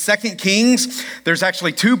Second Kings. There's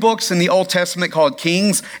actually two books in the Old Testament called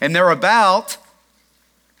Kings, and they're about,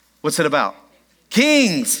 what's it about?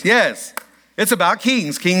 Kings, yes. It's about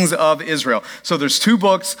kings of Israel. So there's two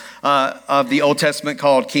books of the Old Testament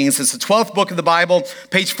called Kings. It's the 12th book of the Bible,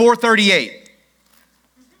 page 438.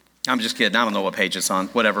 I'm just kidding. I don't know what page it's on,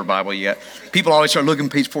 whatever Bible you got. People always start looking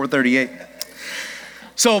at page 438.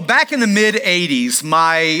 So back in the mid-'80s,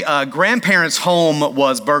 my grandparents' home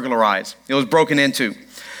was burglarized. It was broken into.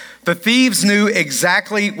 The thieves knew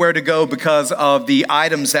exactly where to go because of the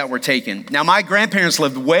items that were taken. Now, my grandparents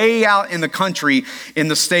lived way out in the country in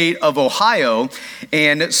the state of Ohio.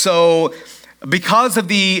 And so because of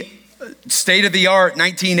the state-of-the-art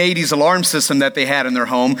 1980s alarm system that they had in their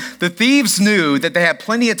home, the thieves knew that they had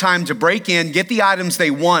plenty of time to break in, get the items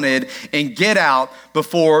they wanted, and get out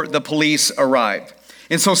before the police arrived.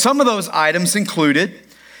 And so some of those items included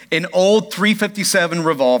an old .357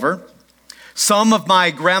 revolver, some of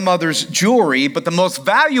my grandmother's jewelry, but the most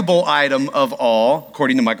valuable item of all,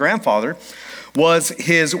 according to my grandfather, was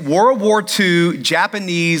his World War II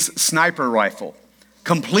Japanese sniper rifle,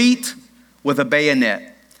 complete with a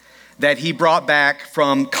bayonet, that he brought back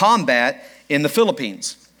from combat in the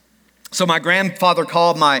Philippines. So my grandfather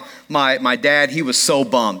called my dad. He was so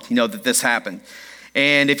bummed, that this happened.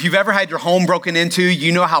 And if you've ever had your home broken into,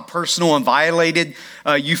 you know how personal and violated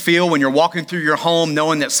you feel when you're walking through your home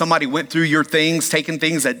knowing that somebody went through your things, taking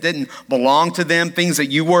things that didn't belong to them, things that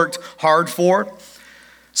you worked hard for.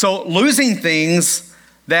 So losing things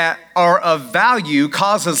that are of value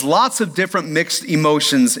causes lots of different mixed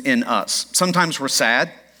emotions in us. Sometimes we're sad.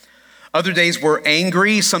 Other days we're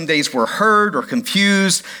angry. Some days we're hurt or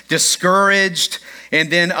confused, discouraged. And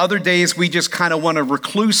then other days we just kind of want to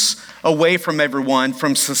recluse away from everyone,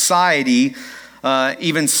 from society,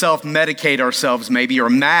 even self-medicate ourselves maybe, or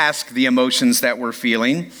mask the emotions that we're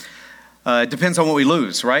feeling. It depends on what we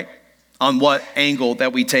lose, right? On what angle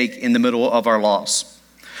that we take in the middle of our loss.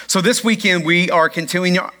 So this weekend, we are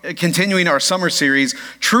continuing our summer series,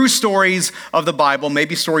 True Stories of the Bible,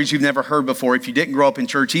 maybe stories you've never heard before. If you didn't grow up in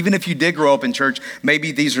church, even if you did grow up in church,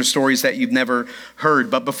 maybe these are stories that you've never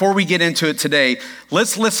heard. But before we get into it today,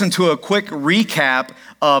 let's listen to a quick recap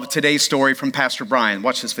of today's story from Pastor Brian.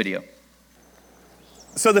 Watch this video.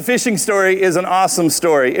 So the fishing story is an awesome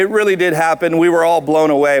story. It really did happen. We were all blown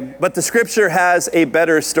away. But the scripture has a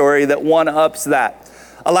better story that one-ups that.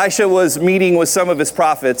 Elisha was meeting with some of his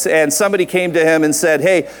prophets, and somebody came to him and said,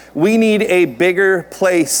 hey, we need a bigger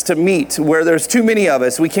place to meet where there's too many of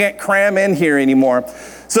us. We can't cram in here anymore.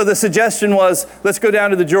 So the suggestion was, let's go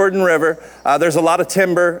down to the Jordan River. There's a lot of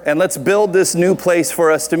timber, and let's build this new place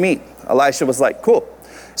for us to meet. Elisha was like, cool.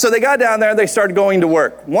 So they got down there and they started going to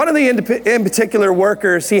work. One of the in particular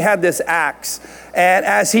workers, he had this axe. And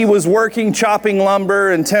as he was working, chopping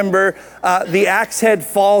lumber and timber, the axe head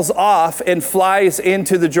falls off and flies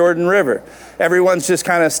into the Jordan River. Everyone's just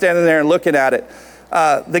kind of standing there and looking at it.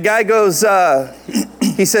 The guy goes,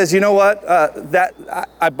 he says, you know what?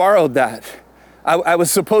 I borrowed that. I was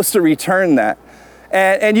supposed to return that.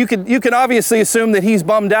 And you can obviously assume that he's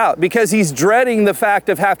bummed out because he's dreading the fact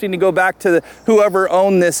of having to go back to whoever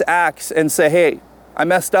owned this axe and say, hey, I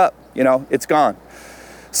messed up, it's gone.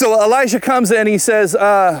 So Elijah comes in, he says,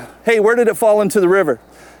 hey, where did it fall into the river?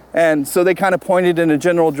 And so they kind of pointed in a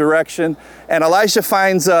general direction, and Elisha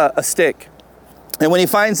finds a stick. And when he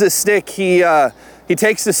finds this stick, he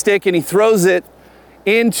takes the stick and he throws it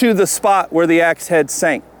into the spot where the axe head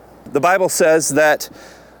sank. The Bible says that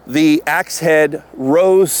the axe head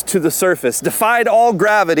rose to the surface, defied all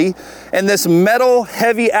gravity, and this metal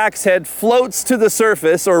heavy axe head floats to the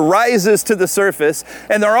surface or rises to the surface,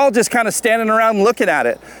 and they're all just kind of standing around looking at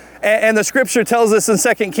it. And the scripture tells us in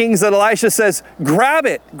 2 Kings that Elisha says, grab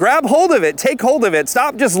it, grab hold of it, take hold of it,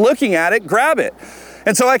 stop just looking at it, grab it.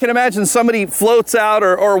 And so I can imagine somebody floats out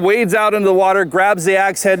or wades out into the water, grabs the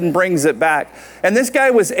axe head and brings it back. And this guy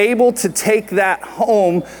was able to take that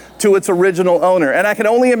home to its original owner. And I can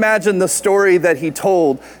only imagine the story that he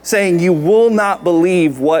told, saying, you will not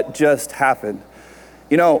believe what just happened.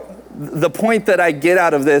 The point that I get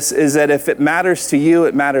out of this is that if it matters to you,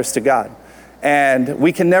 it matters to God. And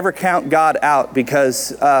we can never count God out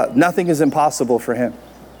because nothing is impossible for him.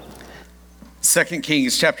 2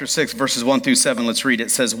 Kings chapter 6, verses 1 through 7, let's read it. It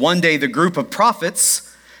says, one day the group of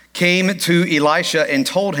prophets came to Elisha and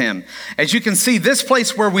told him, as you can see, this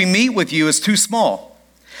place where we meet with you is too small.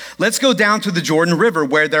 Let's go down to the Jordan River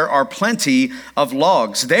where there are plenty of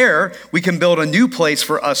logs. There we can build a new place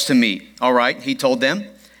for us to meet. All right, he told them,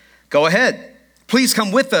 go ahead. Please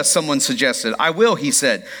come with us, someone suggested. I will, he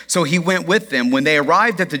said. So he went with them. When they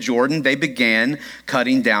arrived at the Jordan, they began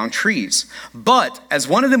cutting down trees. But as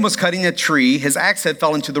one of them was cutting a tree, his axe head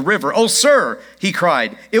fell into the river. Oh, sir, he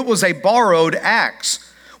cried, it was a borrowed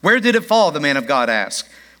axe. Where did it fall? The man of God asked.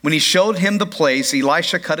 When he showed him the place,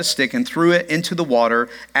 Elisha cut a stick and threw it into the water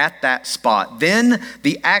at that spot. Then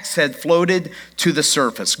the axe head floated to the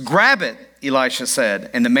surface. Grab it, Elisha said.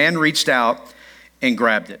 And the man reached out and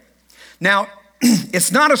grabbed it. Now,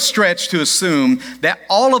 it's not a stretch to assume that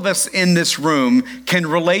all of us in this room can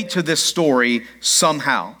relate to this story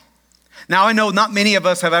somehow. Now, I know not many of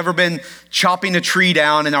us have ever been chopping a tree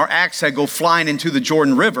down and our axe head go flying into the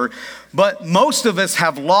Jordan River, but most of us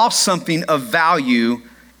have lost something of value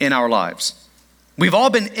in our lives. We've all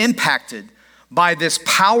been impacted by this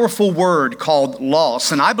powerful word called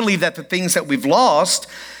loss, and I believe that the things that we've lost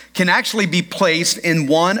can actually be placed in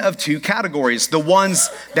one of two categories. The ones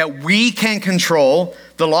that we can control,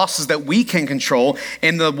 the losses that we can control,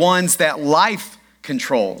 and the ones that life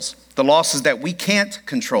controls, the losses that we can't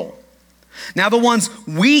control. Now, the ones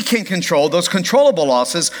we can control, those controllable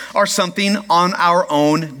losses, are something on our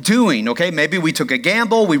own doing, okay? Maybe we took a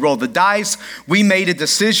gamble, we rolled the dice, we made a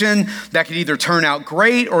decision that could either turn out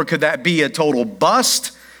great or could that be a total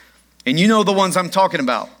bust? And you know the ones I'm talking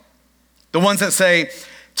about. The ones that say,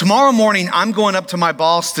 tomorrow morning, I'm going up to my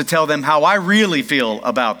boss to tell them how I really feel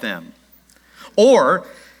about them. Or,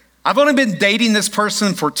 I've only been dating this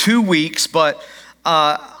person for 2 weeks, but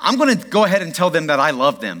I'm going to go ahead and tell them that I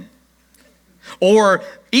love them. Or,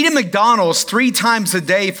 eating McDonald's 3 times a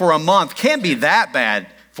day for a month can't be that bad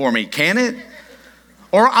for me, can it?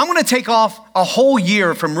 Or, I'm going to take off a whole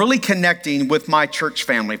year from really connecting with my church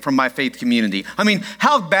family, from my faith community. I mean,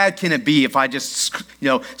 how bad can it be if I just,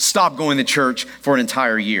 stop going to church for an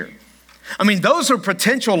entire year? I mean, those are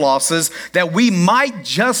potential losses that we might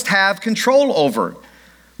just have control over.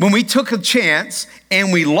 When we took a chance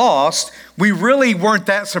and we lost, we really weren't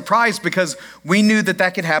that surprised because we knew that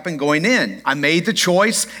that could happen going in. I made the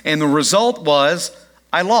choice and the result was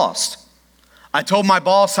I lost. I told my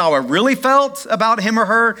boss how I really felt about him or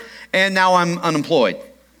her, and now I'm unemployed.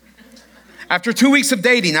 After 2 weeks of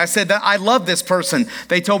dating, I said that I love this person.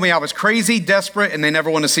 They told me I was crazy, desperate, and they never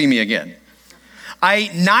want to see me again. I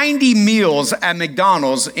ate 90 meals at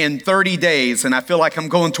McDonald's in 30 days, and I feel like I'm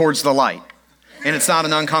going towards the light, and it's not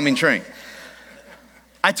an oncoming train.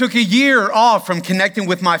 I took a year off from connecting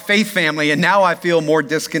with my faith family, and now I feel more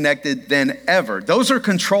disconnected than ever. Those are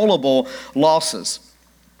controllable losses.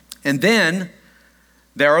 And then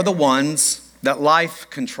there are the ones that life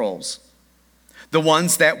controls, the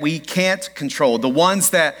ones that we can't control, the ones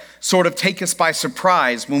that sort of take us by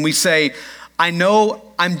surprise when we say, I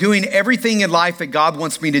know I'm doing everything in life that God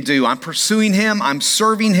wants me to do. I'm pursuing Him. I'm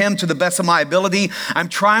serving Him to the best of my ability. I'm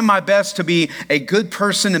trying my best to be a good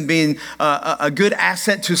person and being a good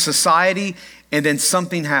asset to society. And then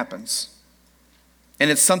something happens.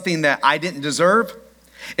 And it's something that I didn't deserve.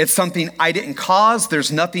 It's something I didn't cause.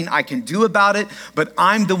 There's nothing I can do about it, but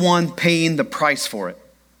I'm the one paying the price for it.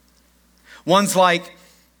 Ones like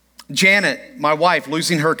Janet, my wife,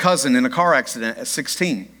 losing her cousin in a car accident at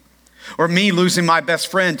 16. Or me losing my best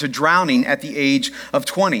friend to drowning at the age of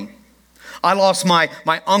 20. I lost my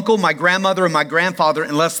uncle, my grandmother, and my grandfather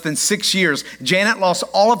in less than 6 years. Janet lost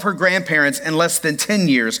all of her grandparents in less than 10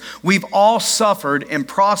 years. We've all suffered and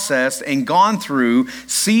processed and gone through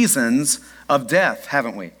seasons of death,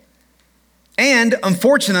 haven't we? And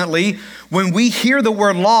unfortunately, when we hear the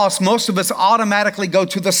word loss, most of us automatically go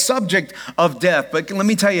to the subject of death. But let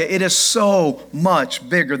me tell you, it is so much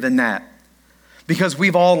bigger than that. Because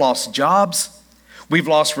we've all lost jobs, we've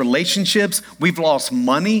lost relationships, we've lost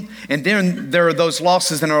money, and then there are those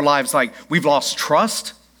losses in our lives like we've lost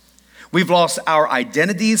trust, we've lost our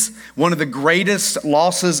identities. One of the greatest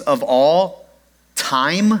losses of all,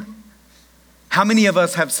 time. How many of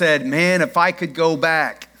us have said, man, if I could go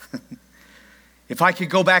back, if I could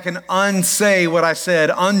go back and unsay what I said,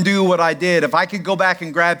 undo what I did, if I could go back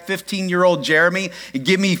and grab 15-year-old Jeremy and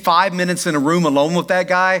give me 5 minutes in a room alone with that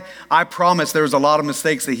guy, I promise there's a lot of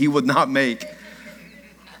mistakes that he would not make.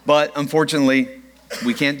 But unfortunately,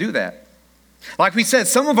 we can't do that. Like we said,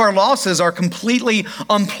 some of our losses are completely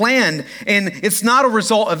unplanned, and it's not a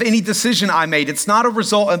result of any decision I made. It's not a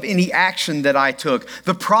result of any action that I took.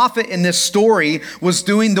 The prophet in this story was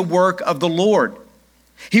doing the work of the Lord.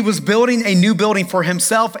 He was building a new building for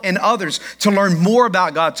himself and others to learn more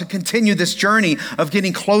about God, to continue this journey of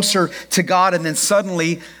getting closer to God. And then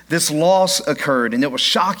suddenly this loss occurred, and it was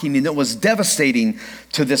shocking and it was devastating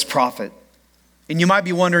to this prophet. And you might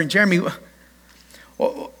be wondering, Jeremy,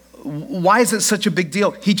 why is it such a big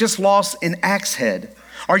deal? He just lost an axe head.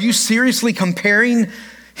 Are you seriously comparing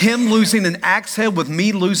him losing an axe head with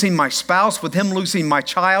me losing my spouse, with him losing my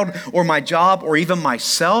child or my job or even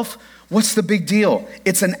myself? What's the big deal?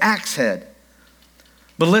 It's an axe head.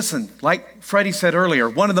 But listen, like Freddie said earlier,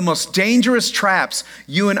 one of the most dangerous traps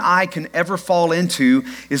you and I can ever fall into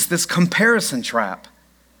is this comparison trap.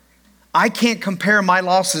 I can't compare my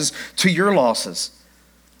losses to your losses.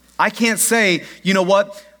 I can't say, you know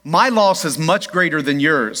what, my loss is much greater than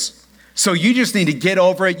yours. So you just need to get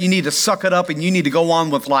over it. You need to suck it up and you need to go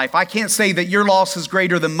on with life. I can't say that your loss is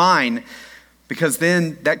greater than mine, because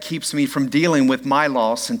then that keeps me from dealing with my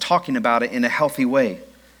loss and talking about it in a healthy way.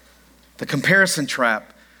 The comparison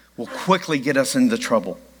trap will quickly get us into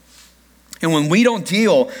trouble. And when we don't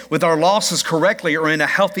deal with our losses correctly or in a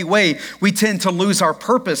healthy way, we tend to lose our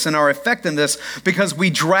purpose and our effectiveness because we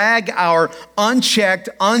drag our unchecked,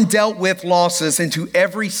 undealt with losses into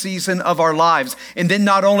every season of our lives. And then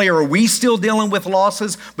not only are we still dealing with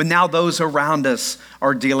losses, but now those around us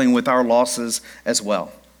are dealing with our losses as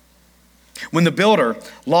well. When the builder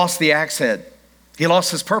lost the axe head, he lost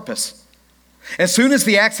his purpose. As soon as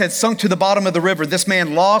the axe head sunk to the bottom of the river, this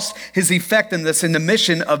man lost his effectiveness in the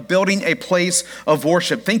mission of building a place of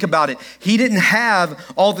worship. Think about it. He didn't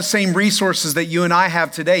have all the same resources that you and I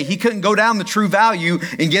have today. He couldn't go down the True Value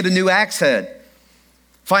and get a new axe head.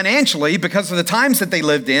 Financially, because of the times that they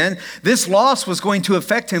lived in, this loss was going to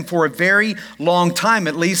affect him for a very long time,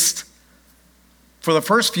 at least for the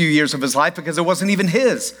first few years of his life, because it wasn't even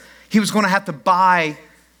his. He was going to have to buy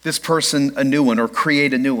this person a new one or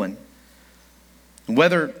create a new one.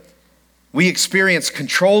 Whether we experience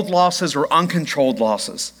controlled losses or uncontrolled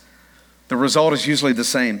losses, the result is usually the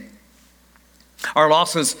same. Our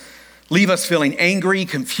losses leave us feeling angry,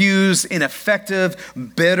 confused, ineffective,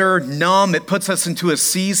 bitter, numb. It puts us into a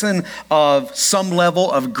season of some level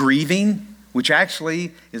of grieving, which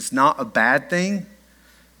actually is not a bad thing.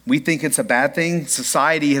 We think it's a bad thing.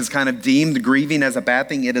 Society has kind of deemed grieving as a bad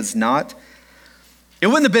thing. It is not. It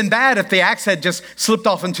wouldn't have been bad if the axe had just slipped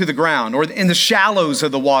off into the ground or in the shallows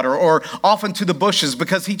of the water or off into the bushes,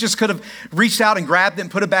 because he just could have reached out and grabbed it and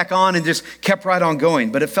put it back on and just kept right on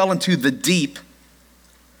going. But it fell into the deep,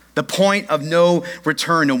 the point of no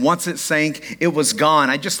return. And once it sank, it was gone.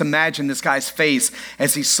 I just imagine this guy's face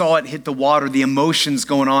as he saw it hit the water, the emotions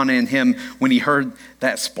going on in him when he heard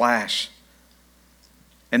that splash.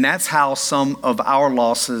 And that's how some of our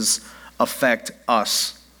losses affect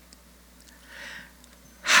us.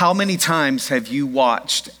 How many times have you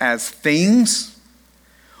watched as things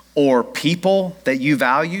or people that you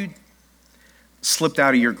valued slipped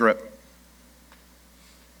out of your grip?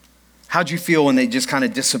 How'd you feel when they just kind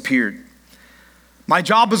of disappeared? My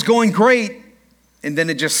job was going great, and then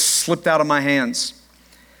it just slipped out of my hands.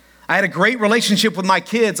 I had a great relationship with my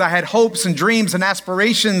kids. I had hopes and dreams and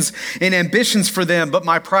aspirations and ambitions for them, but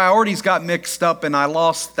my priorities got mixed up and I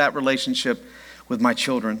lost that relationship with my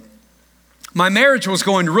children. My marriage was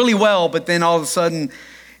going really well, but then all of a sudden,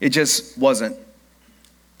 it just wasn't.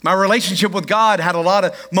 My relationship with God had a lot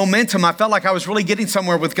of momentum. I felt like I was really getting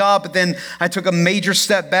somewhere with God, but then I took a major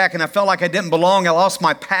step back and I felt like I didn't belong. I lost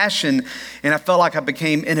my passion and I felt like I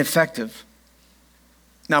became ineffective.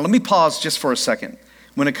 Now, let me pause just for a second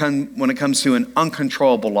when it comes to an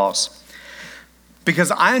uncontrollable loss.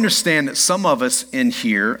 Because I understand that some of us in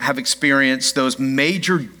here have experienced those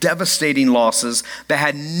major devastating losses that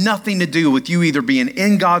had nothing to do with you either being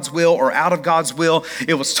in God's will or out of God's will.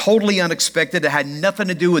 It was totally unexpected. It had nothing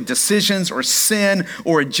to do with decisions or sin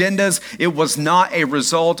or agendas. It was not a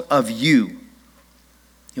result of you.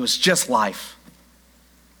 It was just life.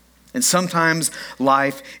 And sometimes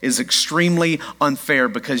life is extremely unfair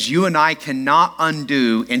because you and I cannot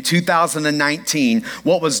undo in 2019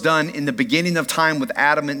 what was done in the beginning of time with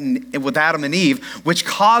Adam and Eve, which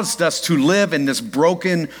caused us to live in this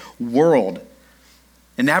broken world.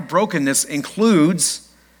 And that brokenness includes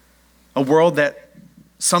a world that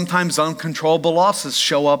sometimes uncontrollable losses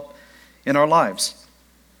show up in our lives.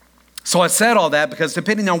 So I said all that because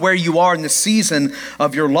depending on where you are in the season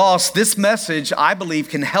of your loss, this message, I believe,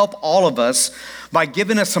 can help all of us by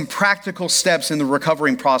giving us some practical steps in the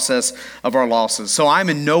recovering process of our losses. So I'm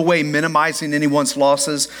in no way minimizing anyone's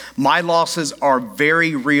losses. My losses are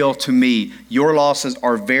very real to me. Your losses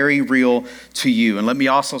are very real to you. And let me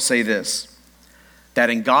also say this, that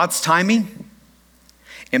in God's timing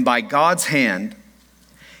and by God's hand,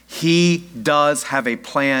 He does have a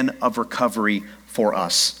plan of recovery for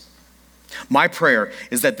us. My prayer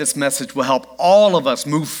is that this message will help all of us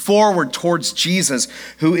move forward towards Jesus,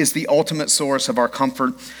 who is the ultimate source of our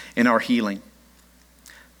comfort and our healing.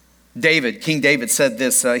 King David said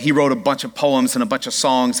this. He wrote a bunch of poems and a bunch of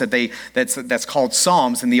songs that's called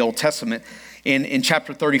Psalms in the Old Testament. In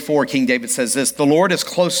chapter 34, King David says this: "The Lord is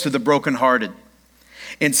close to the brokenhearted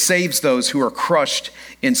and saves those who are crushed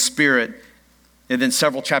in spirit." And then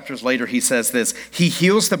several chapters later, he says this: "He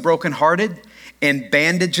heals the brokenhearted and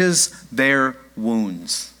bandages their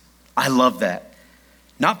wounds." I love that.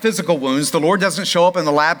 Not physical wounds. The Lord doesn't show up in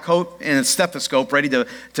the lab coat and a stethoscope ready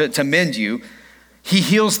to mend you. He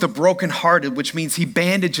heals the brokenhearted, which means he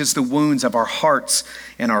bandages the wounds of our hearts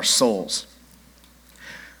and our souls.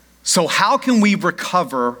 So how can we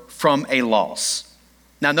recover from a loss?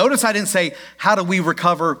 Now notice I didn't say, how do we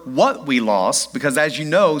recover what we lost? Because as you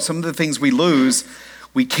know, some of the things we lose,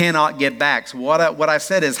 we cannot get back. So what I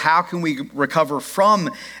said is, how can we recover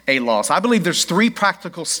from a loss? I believe there's 3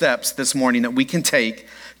 practical steps this morning that we can take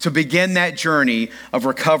to begin that journey of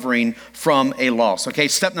recovering from a loss. Okay,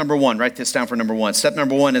 step number 1, write this down for number 1. Step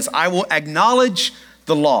number 1 is, I will acknowledge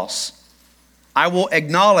the loss. I will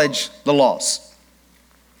acknowledge the loss.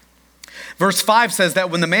 Verse 5 says that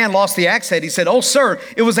when the man lost the axe head, he said, "Oh, sir,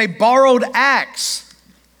 it was a borrowed axe."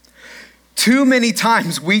 Too many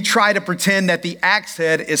times we try to pretend that the axe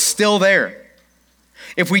head is still there.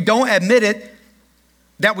 If we don't admit it,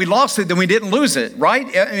 that we lost it, then we didn't lose it, right?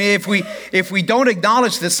 I mean, if we don't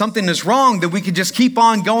acknowledge that something is wrong, then we could just keep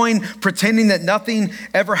on going, pretending that nothing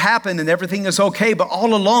ever happened and everything is okay. But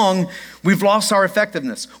all along, we've lost our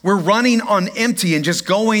effectiveness. We're running on empty and just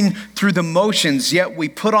going through the motions, yet we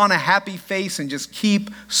put on a happy face and just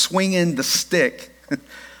keep swinging the stick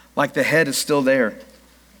like the head is still there.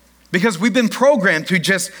 Because we've been programmed to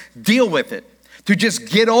just deal with it, to just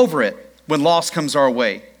get over it when loss comes our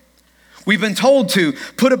way. We've been told to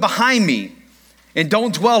put it behind me and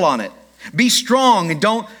don't dwell on it. Be strong and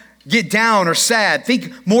don't get down or sad.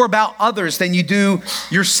 Think more about others than you do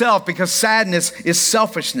yourself, because sadness is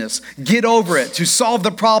selfishness. Get over it. To solve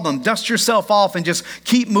the problem, dust yourself off and just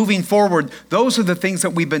keep moving forward. Those are the things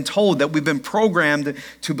that we've been told, that we've been programmed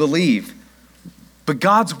to believe. But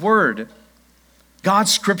God's word,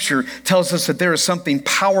 God's scripture tells us that there is something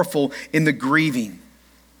powerful in the grieving.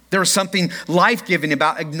 There is something life-giving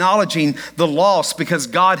about acknowledging the loss, because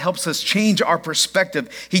God helps us change our perspective.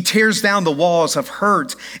 He tears down the walls of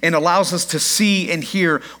hurt and allows us to see and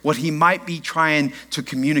hear what he might be trying to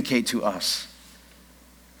communicate to us.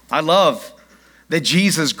 I love that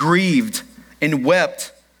Jesus grieved and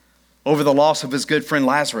wept over the loss of his good friend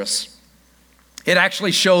Lazarus. It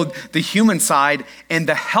actually showed the human side and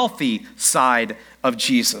the healthy side of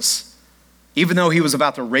Jesus, even though he was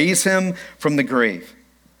about to raise him from the grave.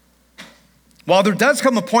 While there does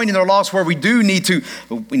come a point in our loss where we need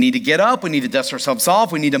to get up, we need to dust ourselves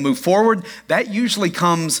off, we need to move forward, that usually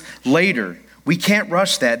comes later. We can't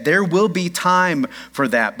rush that. There will be time for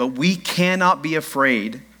that, but we cannot be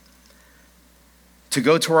afraid to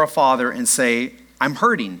go to our Father and say, "I'm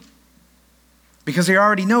hurting," because he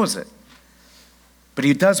already knows it. But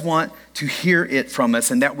he does want to hear it from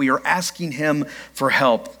us, and that we are asking him for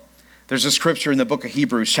help. There's a scripture in the book of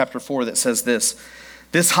Hebrews chapter 4 that says this: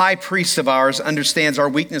 "This high priest of ours understands our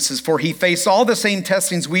weaknesses, for he faced all the same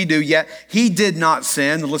testings we do, yet he did not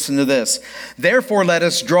sin." Listen to this. "Therefore, let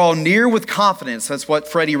us draw near with confidence," that's what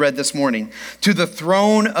Freddie read this morning, "to the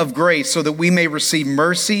throne of grace, so that we may receive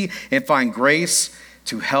mercy and find grace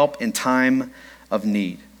to help in time of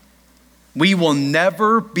need." We will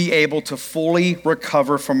never be able to fully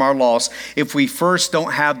recover from our loss if we first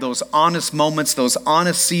don't have those honest moments, those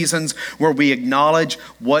honest seasons where we acknowledge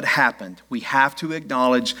what happened. We have to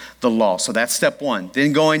acknowledge the loss. So that's step 1.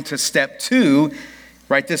 Then going to step 2,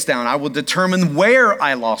 write this down. I will determine where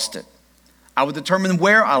I lost it. I will determine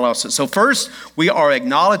where I lost it. So first, we are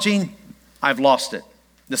acknowledging I've lost it.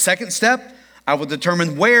 The second step, I will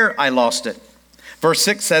determine where I lost it. Verse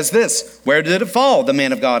 6 says this: "Where did it fall?" the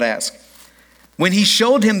man of God asked. When he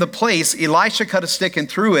showed him the place, Elisha cut a stick and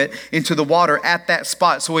threw it into the water at that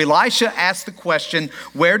spot. So Elisha asked the question,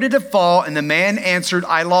 "Where did it fall?" And the man answered,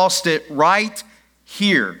 "I lost it right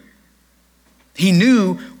here." He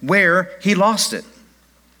knew where he lost it.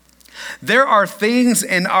 There are things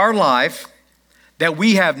in our life that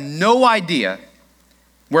we have no idea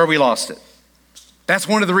where we lost it. That's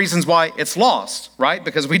one of the reasons why it's lost, right?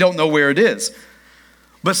 Because we don't know where it is.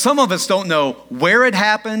 But some of us don't know where it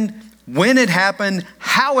happened, when it happened,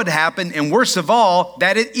 how it happened, and worst of all,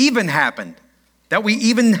 that it even happened, that we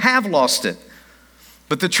even have lost it.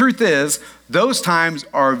 But the truth is, those times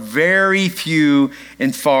are very few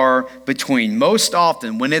and far between. Most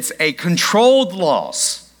often, when it's a controlled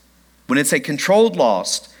loss, when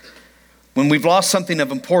we've lost something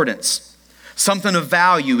of importance, something of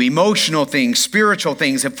value, emotional things, spiritual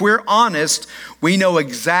things, if we're honest, we know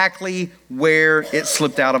exactly where it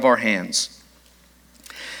slipped out of our hands.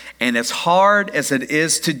 And as hard as it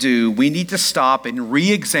is to do, we need to stop and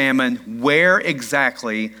re-examine where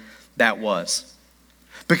exactly that was.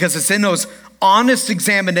 Because it's in those honest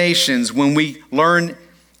examinations when we learn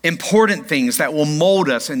important things that will mold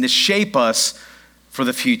us and to shape us for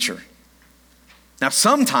the future. Now,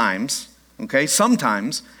 sometimes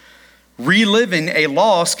reliving a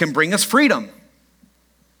loss can bring us freedom.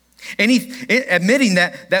 Admitting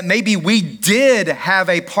that maybe we did have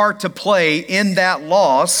a part to play in that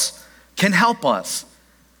loss can help us.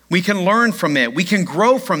 We can learn from it. We can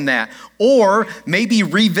grow from that. Or maybe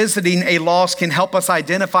revisiting a loss can help us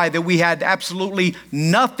identify that we had absolutely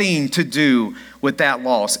nothing to do with that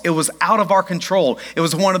loss. It was out of our control. It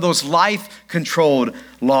was one of those life-controlled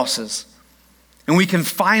losses. And we can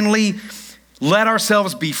finally let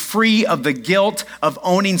ourselves be free of the guilt of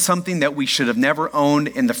owning something that we should have never owned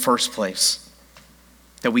in the first place,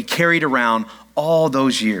 that we carried around all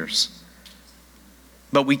those years.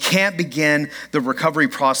 But we can't begin the recovery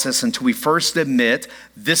process until we first admit,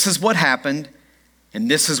 this is what happened,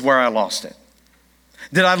 and this is where I lost it.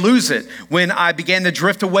 Did I lose it when I began to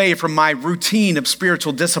drift away from my routine of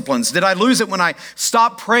spiritual disciplines? Did I lose it when I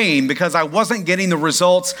stopped praying because I wasn't getting the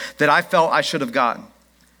results that I felt I should have gotten?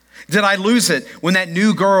 Did I lose it when that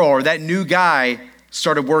new girl or that new guy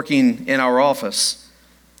started working in our office?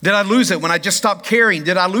 Did I lose it when I just stopped caring?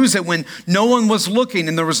 Did I lose it when no one was looking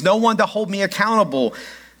and there was no one to hold me accountable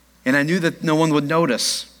and I knew that no one would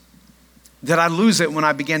notice? Did I lose it when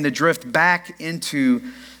I began to drift back into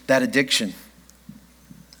that addiction?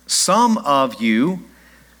 Some of you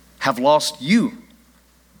have lost you.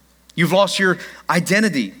 You've lost your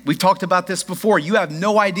identity. We've talked about this before. You have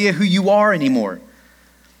no idea who you are anymore.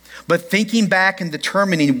 But thinking back and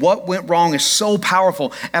determining what went wrong is so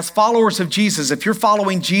powerful. As followers of Jesus, if you're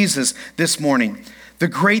following Jesus this morning, the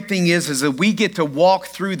great thing is that we get to walk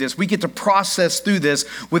through this. We get to process through this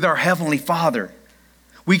with our Heavenly Father.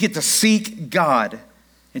 We get to seek God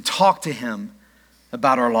and talk to Him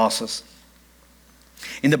about our losses.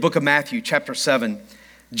 In the book of Matthew, chapter 7,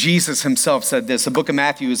 Jesus Himself said this. The book of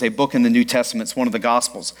Matthew is a book in the New Testament. It's one of the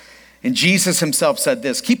Gospels. And Jesus Himself said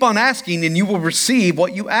this, keep on asking and you will receive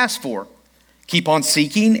what you ask for. Keep on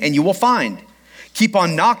seeking and you will find. Keep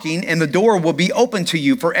on knocking and the door will be open to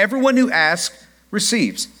you. For everyone who asks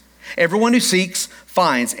receives. Everyone who seeks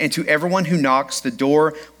finds. And to everyone who knocks, the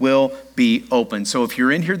door will be open. So if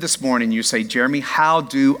you're in here this morning, you say, Jeremy, how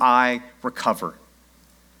do I recover?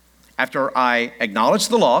 After I acknowledge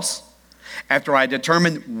the loss, after I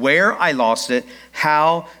determine where I lost it,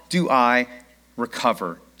 how do I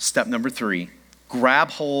recover? Step number 3, grab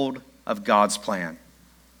hold of God's plan.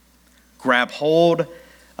 Grab hold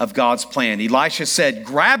of God's plan. Elisha said,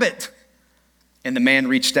 grab it. And the man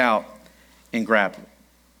reached out and grabbed it.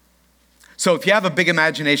 So if you have a big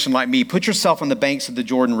imagination like me, put yourself on the banks of the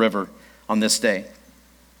Jordan River on this day.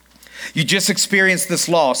 You just experienced this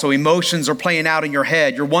loss, so emotions are playing out in your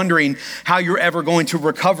head. You're wondering how you're ever going to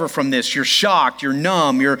recover from this. You're shocked, you're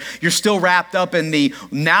numb, you're still wrapped up in the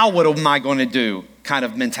now what am I going to do kind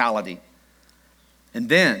of mentality. And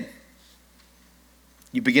then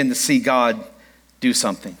you begin to see God do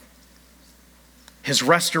something. His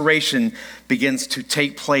restoration begins to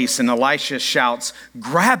take place, and Elisha shouts,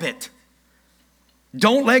 grab it.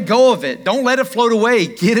 Don't let go of it. Don't let it float away.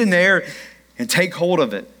 Get in there and take hold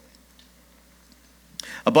of it.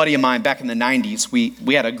 A buddy of mine back in the 90s,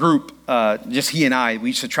 we had a group, just he and I, we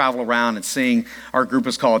used to travel around and sing. Our group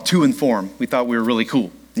was called To Inform. We thought we were really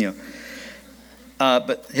cool,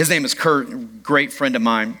 but his name is Kurt, great friend of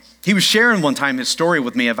mine. He was sharing one time his story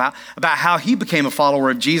with me about how he became a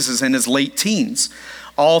follower of Jesus in his late teens.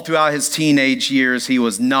 All throughout his teenage years, he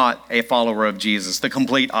was not a follower of Jesus, the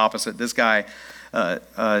complete opposite. This guy,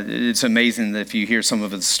 it's amazing if you hear some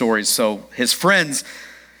of his stories. So his friends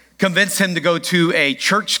convinced him to go to a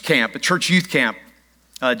church camp, a church youth camp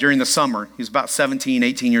during the summer. He was about 17,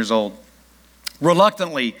 18 years old.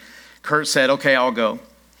 Reluctantly, Kurt said, okay, I'll go.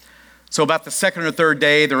 So about the second or third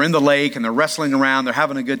day, they're in the lake and they're wrestling around. They're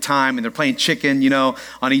having a good time and they're playing chicken,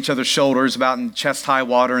 on each other's shoulders, about in chest-high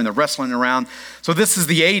water, and they're wrestling around. So this is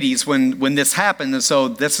the 80s when this happened. And so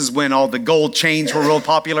this is when all the gold chains were real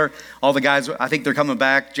popular. All the guys, I think they're coming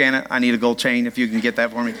back. Janet, I need a gold chain if you can get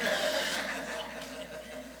that for me.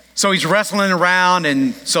 So he's wrestling around,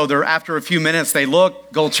 and so they're after a few minutes, they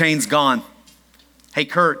look, gold chain's gone. Hey,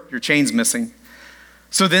 Kurt, your chain's missing.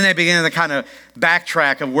 So then they began to kind of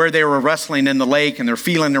backtrack of where they were wrestling in the lake, and they're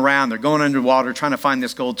feeling around. They're going underwater, trying to find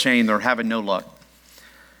this gold chain. They're having no luck.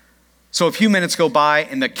 So a few minutes go by,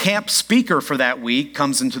 and the camp speaker for that week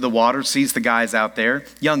comes into the water, sees the guys out there,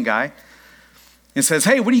 young guy, and says,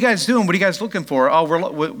 hey, what are you guys doing? What are you guys looking for? Oh,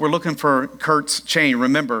 we're looking for Kurt's chain.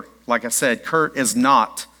 Remember, like I said, Kurt is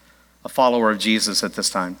not a follower of Jesus at this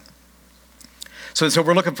time. So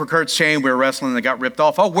we're looking for Kurt's chain. We were wrestling and it got ripped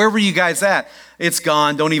off. Oh, where were you guys at? It's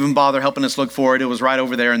gone. Don't even bother helping us look for it. It was right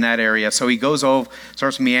over there in that area. So he goes over,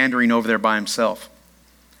 starts meandering over there by himself.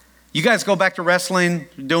 You guys go back to wrestling,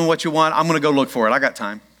 doing what you want. I'm going to go look for it. I got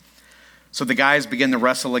time. So the guys begin to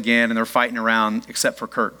wrestle again, and they're fighting around except for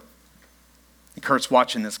Kurt. And Kurt's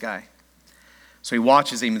watching this guy. So he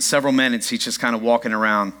watches him. In several minutes, he's just kind of walking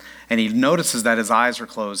around, and he notices that his eyes are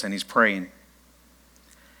closed, and he's praying.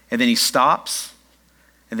 And then he stops,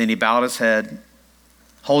 and then he bowed his head,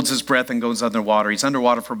 holds his breath, and goes underwater. He's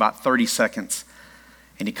underwater for about 30 seconds,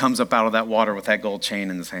 and he comes up out of that water with that gold chain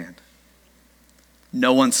in his hand.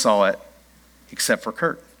 No one saw it except for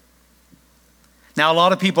Kurt. Now, a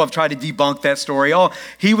lot of people have tried to debunk that story. Oh,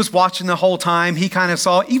 he was watching the whole time. He kind of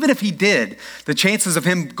saw, even if he did, the chances of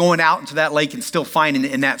him going out into that lake and still finding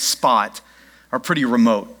it in that spot are pretty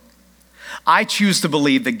remote. I choose to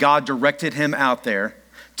believe that God directed him out there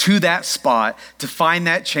to that spot to find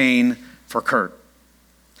that chain for Kurt.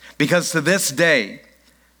 Because to this day,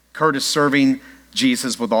 Kurt is serving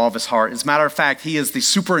Jesus with all of his heart. As a matter of fact, he is the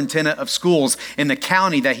superintendent of schools in the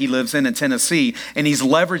county that he lives in Tennessee, and he's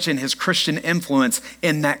leveraging his Christian influence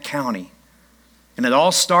in that county. And it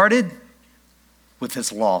all started with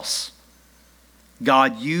his loss.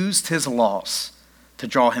 God used his loss to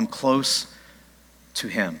draw him close to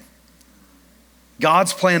him.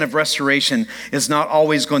 God's plan of restoration is not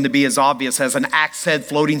always going to be as obvious as an axe head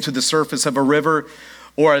floating to the surface of a river,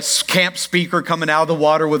 or a camp speaker coming out of the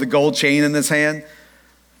water with a gold chain in his hand.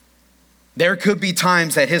 There could be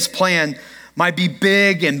times that his plan might be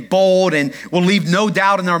big and bold and will leave no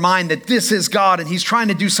doubt in our mind that this is God and he's trying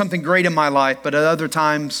to do something great in my life. But at other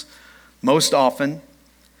times, most often,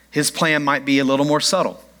 his plan might be a little more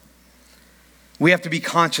subtle. We have to be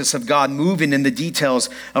conscious of God moving in the details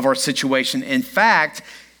of our situation. In fact,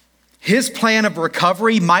 his plan of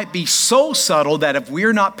recovery might be so subtle that if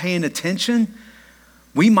we're not paying attention,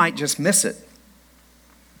 we might just miss it.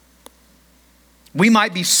 We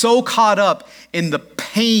might be so caught up in the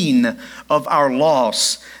pain of our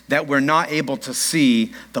loss that we're not able to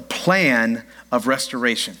see the plan of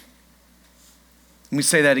restoration. Let me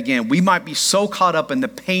say that again. We might be so caught up in the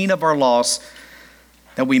pain of our loss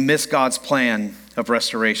that we miss God's plan of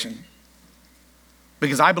restoration.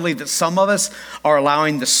 Because I believe that some of us are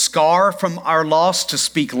allowing the scar from our loss to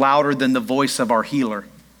speak louder than the voice of our healer.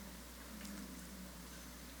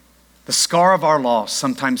 The scar of our loss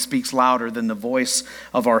sometimes speaks louder than the voice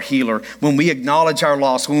of our healer. When we acknowledge our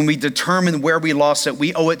loss, when we determine where we lost it,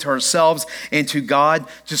 we owe it to ourselves and to God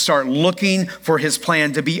to start looking for his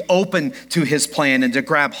plan, to be open to his plan and to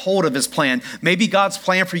grab hold of his plan. Maybe God's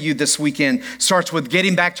plan for you this weekend starts with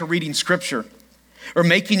getting back to reading scripture, or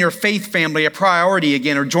making your faith family a priority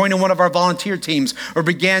again, or joining one of our volunteer teams, or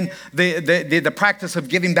begin the practice of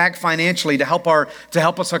giving back financially to help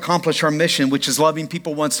us accomplish our mission, which is loving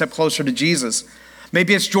people one step closer to Jesus.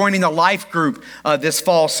 Maybe it's joining a life group this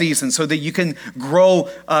fall season so that you can grow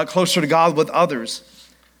closer to God with others.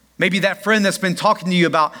 Maybe that friend that's been talking to you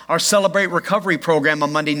about our Celebrate Recovery program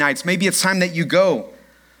on Monday nights, maybe it's time that you go.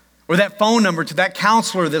 Or that phone number to that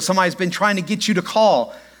counselor that somebody's been trying to get you to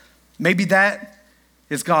call. Maybe that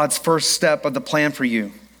is God's first step of the plan for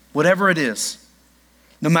you. Whatever it is,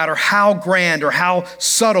 no matter how grand or how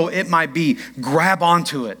subtle it might be, grab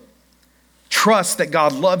onto it. Trust that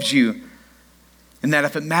God loves you and that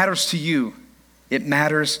if it matters to you, it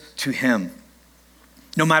matters to him.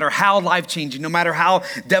 No matter how life-changing, no matter how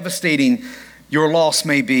devastating your loss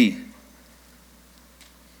may be,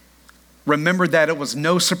 remember that it was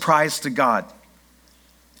no surprise to God.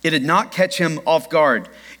 It did not catch him off guard.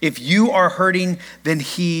 If you are hurting, then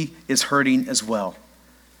he is hurting as well.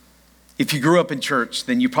 If you grew up in church,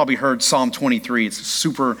 then you probably heard Psalm 23. It's a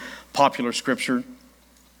super popular scripture.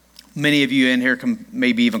 Many of you in here can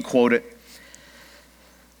maybe even quote it.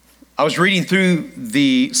 I was reading through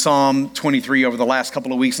the Psalm 23 over the last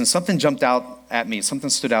couple of weeks, and something jumped out at me. Something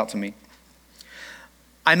stood out to me.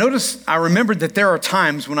 I remembered that there are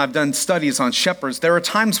times when I've done studies on shepherds, there are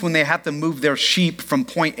times when they have to move their sheep from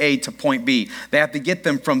point A to point B. They have to get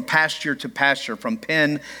them from pasture to pasture, from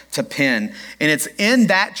pen to pen. And it's in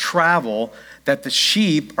that travel that the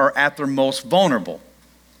sheep are at their most vulnerable.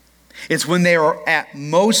 It's when they are at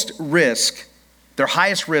most risk, their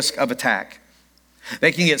highest risk of attack.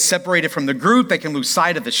 They can get separated from the group. They can lose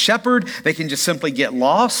sight of the shepherd. They can just simply get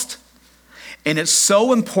lost. And it's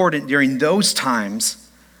so important during those times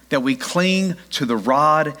that we cling to the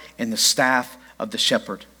rod and the staff of the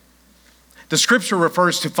shepherd. The scripture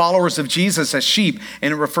refers to followers of Jesus as sheep,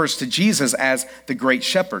 and it refers to Jesus as the great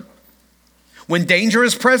shepherd. When danger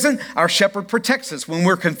is present, our shepherd protects us. When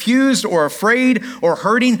we're confused or afraid or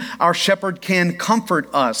hurting, our shepherd can comfort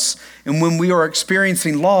us. And when we are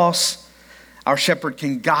experiencing loss, our shepherd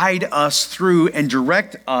can guide us through and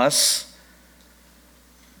direct us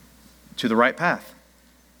to the right path.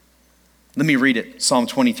 Let me read it. Psalm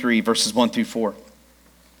 23, verses 1 through 4.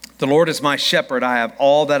 The Lord is my shepherd. I have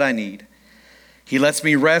all that I need. He lets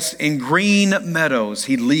me rest in green meadows.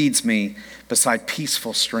 He leads me beside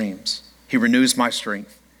peaceful streams. He renews my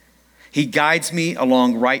strength. He guides me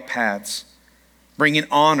along right paths, bringing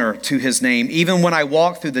honor to his name. Even when I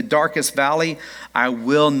walk through the darkest valley, I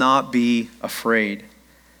will not be afraid,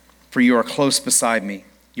 for you are close beside me.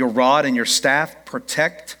 Your rod and your staff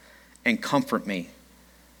protect and comfort me.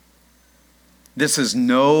 This is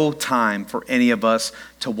no time for any of us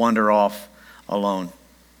to wander off alone.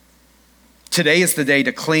 Today is the day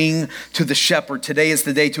to cling to the shepherd. Today is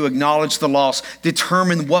the day to acknowledge the loss,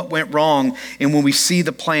 determine what went wrong, and when we see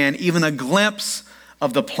the plan, even a glimpse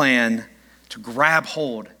of the plan, to grab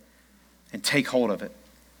hold and take hold of it.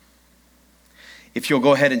 If you'll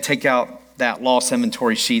go ahead and take out that loss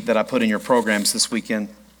inventory sheet that I put in your programs this weekend,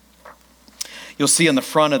 you'll see on the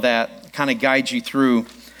front of that, kind of guide you through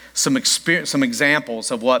some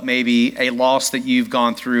examples of what maybe a loss that you've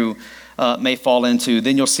gone through may fall into.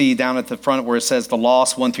 Then you'll see down at the front where it says the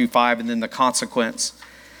loss 1 through 5 and then the consequence.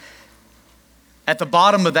 At the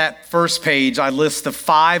bottom of that first page, I list the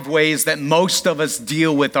 5 ways that most of us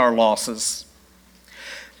deal with our losses.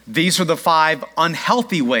 These are the 5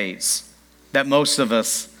 unhealthy ways that most of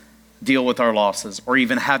us deal with our losses or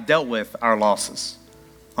even have dealt with our losses.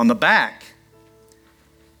 On the back,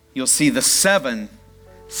 you'll see the 7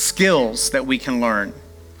 skills that we can learn,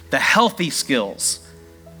 the healthy skills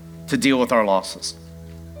to deal with our losses.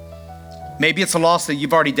 Maybe it's a loss that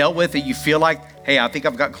you've already dealt with that you feel like, hey, I think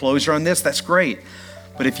I've got closure on this. That's great.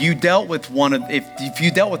 But if you dealt with if you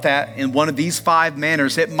dealt with that in one of these 5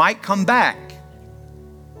 manners, it might come back.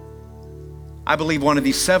 I believe one of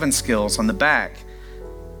these 7 skills on the back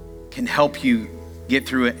can help you get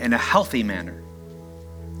through it in a healthy manner.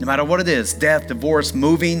 No matter what it is, death, divorce,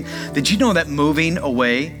 moving. Did you know that moving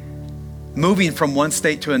away, moving from one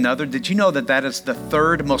state to another, did you know that that is the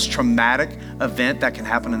 3rd most traumatic event that can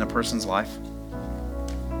happen in a person's life?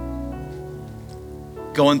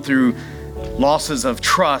 Going through losses of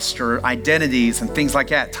trust or identities and things like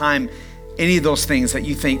that, time, any of those things that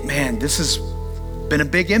you think, man, this has been a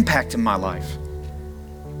big impact in my life.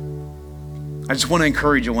 I just want to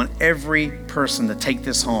encourage you, I want every person to take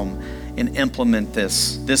this home and implement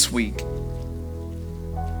this week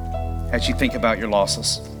as you think about your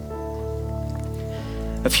losses.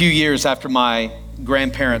 A few years after my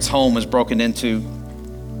grandparents' home was broken into,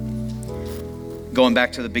 going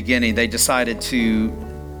back to the beginning, they decided to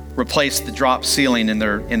replace the drop ceiling in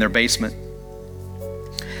their basement.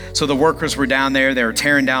 So the workers were down there, they were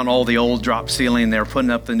tearing down all the old drop ceiling, they were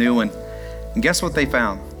putting up the new one. And guess what they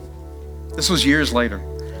found? This was years later.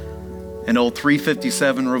 An old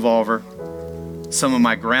 .357 revolver, some of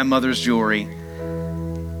my grandmother's jewelry,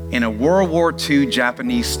 and a World War II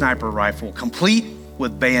Japanese sniper rifle, complete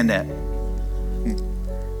with bayonet.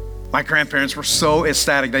 My grandparents were so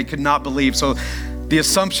ecstatic, they could not believe. So the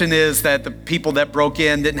assumption is that the people that broke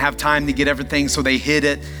in didn't have time to get everything, so they hid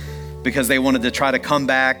it because they wanted to try to come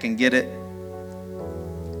back and get it.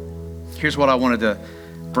 Here's what I wanted to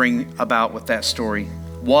bring about with that story.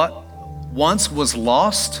 What once was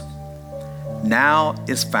lost, now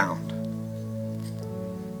is found.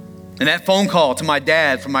 And that phone call to my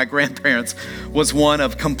dad from my grandparents was one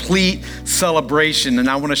of complete celebration. And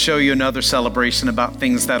I want to show you another celebration about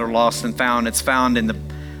things that are lost and found. It's found in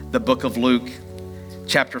the book of Luke,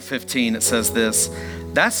 chapter 15. It says this: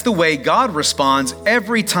 that's the way God responds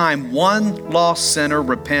every time one lost sinner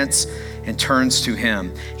repents and turns to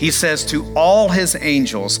him. He says to all his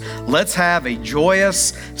angels, let's have a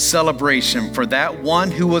joyous celebration for that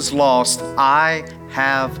one who was lost, I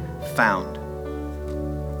have found.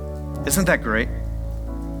 Isn't that great?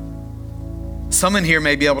 Some in here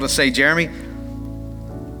may be able to say, Jeremy,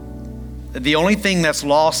 the only thing that's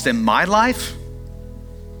lost in my life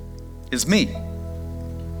is me.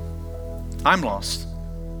 I'm lost.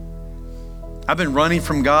 I've been running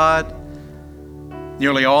from God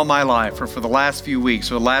nearly all my life, or for the last few weeks,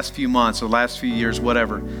 or the last few months, or the last few years,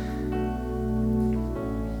 whatever.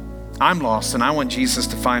 I'm lost and I want Jesus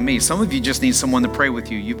to find me. Some of you just need someone to pray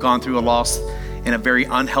with you. You've gone through a loss in a very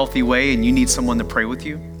unhealthy way and you need someone to pray with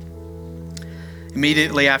you.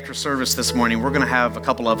 Immediately after service this morning, we're going to have a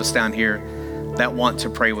couple of us down here that want to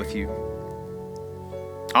pray with you.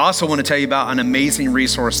 I also want to tell you about an amazing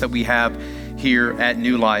resource that we have here at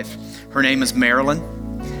New Life. Her name is Marilyn,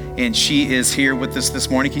 and she is here with us this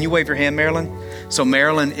morning. Can you wave your hand, Marilyn? So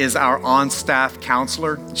Marilyn is our on-staff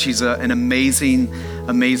counselor. She's an amazing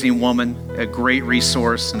woman, a great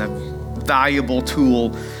resource and a valuable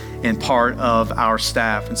tool and part of our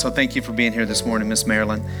staff. And so thank you for being here this morning, Miss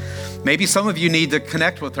Marilyn. Maybe some of you need to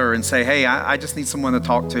connect with her and say, hey, I just need someone to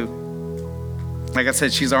talk to. Like I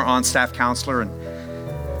said, she's our on-staff counselor, and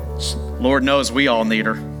Lord knows we all need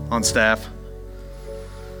her on staff.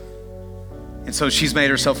 And so she's made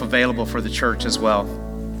herself available for the church as well.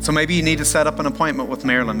 So maybe you need to set up an appointment with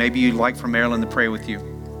Marilyn. Maybe you'd like for Marilyn to pray with you.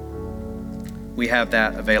 We have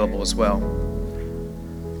that available as well.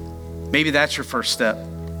 Maybe that's your first step.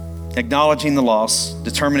 Acknowledging the loss,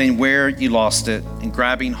 determining where you lost it, and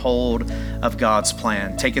grabbing hold of God's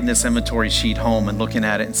plan. Taking this inventory sheet home and looking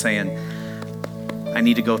at it and saying, I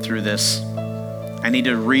need to go through this. I need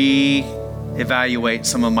to reevaluate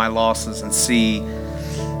some of my losses and see,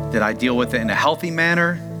 did I deal with it in a healthy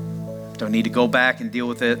manner? Do I need to go back and deal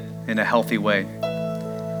with it in a healthy way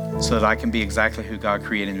so that I can be exactly who God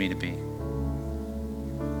created me to be?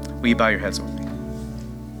 Will you bow your heads with me?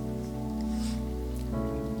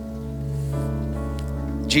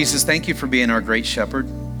 Jesus, thank you for being our great shepherd.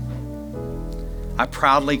 I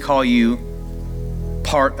proudly call you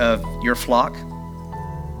part of your flock,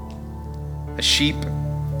 a sheep,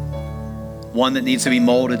 one that needs to be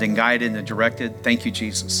molded and guided and directed. Thank you,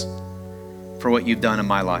 Jesus, for what you've done in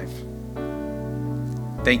my life.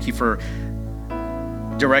 Thank you for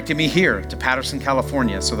directing me here to Patterson,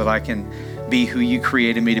 California, so that I can be who you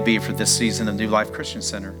created me to be for this season of New Life Christian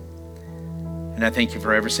Center. And I thank you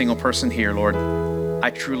for every single person here, Lord. I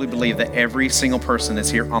truly believe that every single person is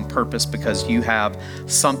here on purpose because you have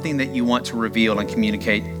something that you want to reveal and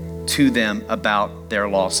communicate to them about their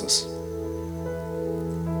losses.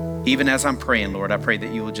 Even as I'm praying, Lord, I pray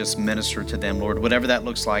that you will just minister to them, Lord. Whatever that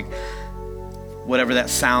looks like, whatever that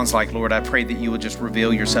sounds like, Lord, I pray that you will just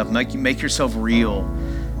reveal yourself, make yourself real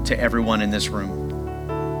to everyone in this room.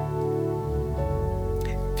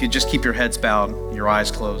 If you just keep your heads bowed, your eyes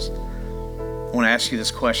closed. I want to ask you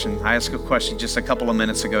this question. I asked a question just a couple of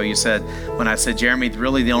minutes ago. You said, when I said, Jeremy,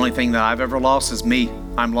 really the only thing that I've ever lost is me.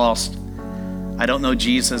 I'm lost. I don't know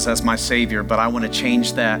Jesus as my Savior, but I want to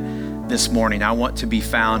change that this morning. I want to be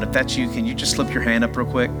found. If that's you, can you just slip your hand up real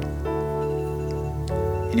quick?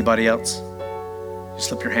 Anybody else? Just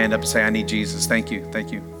slip your hand up and say, I need Jesus. Thank you,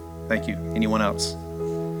 thank you, thank you. Anyone else?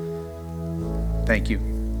 Thank you.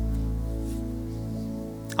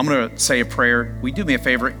 I'm going to say a prayer. Will you do me a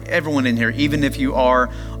favor? Everyone in here, even if you are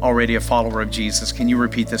already a follower of Jesus, can you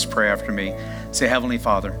repeat this prayer after me? Say, Heavenly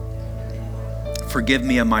Father, forgive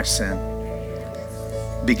me of my sin.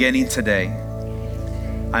 Beginning today,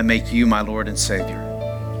 I make you my Lord and Savior.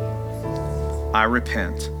 I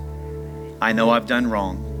repent. I know I've done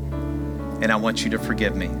wrong, and I want you to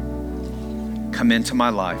forgive me. Come into my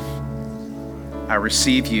life. I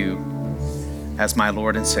receive you as my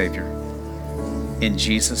Lord and Savior. In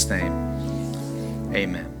Jesus' name,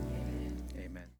 amen.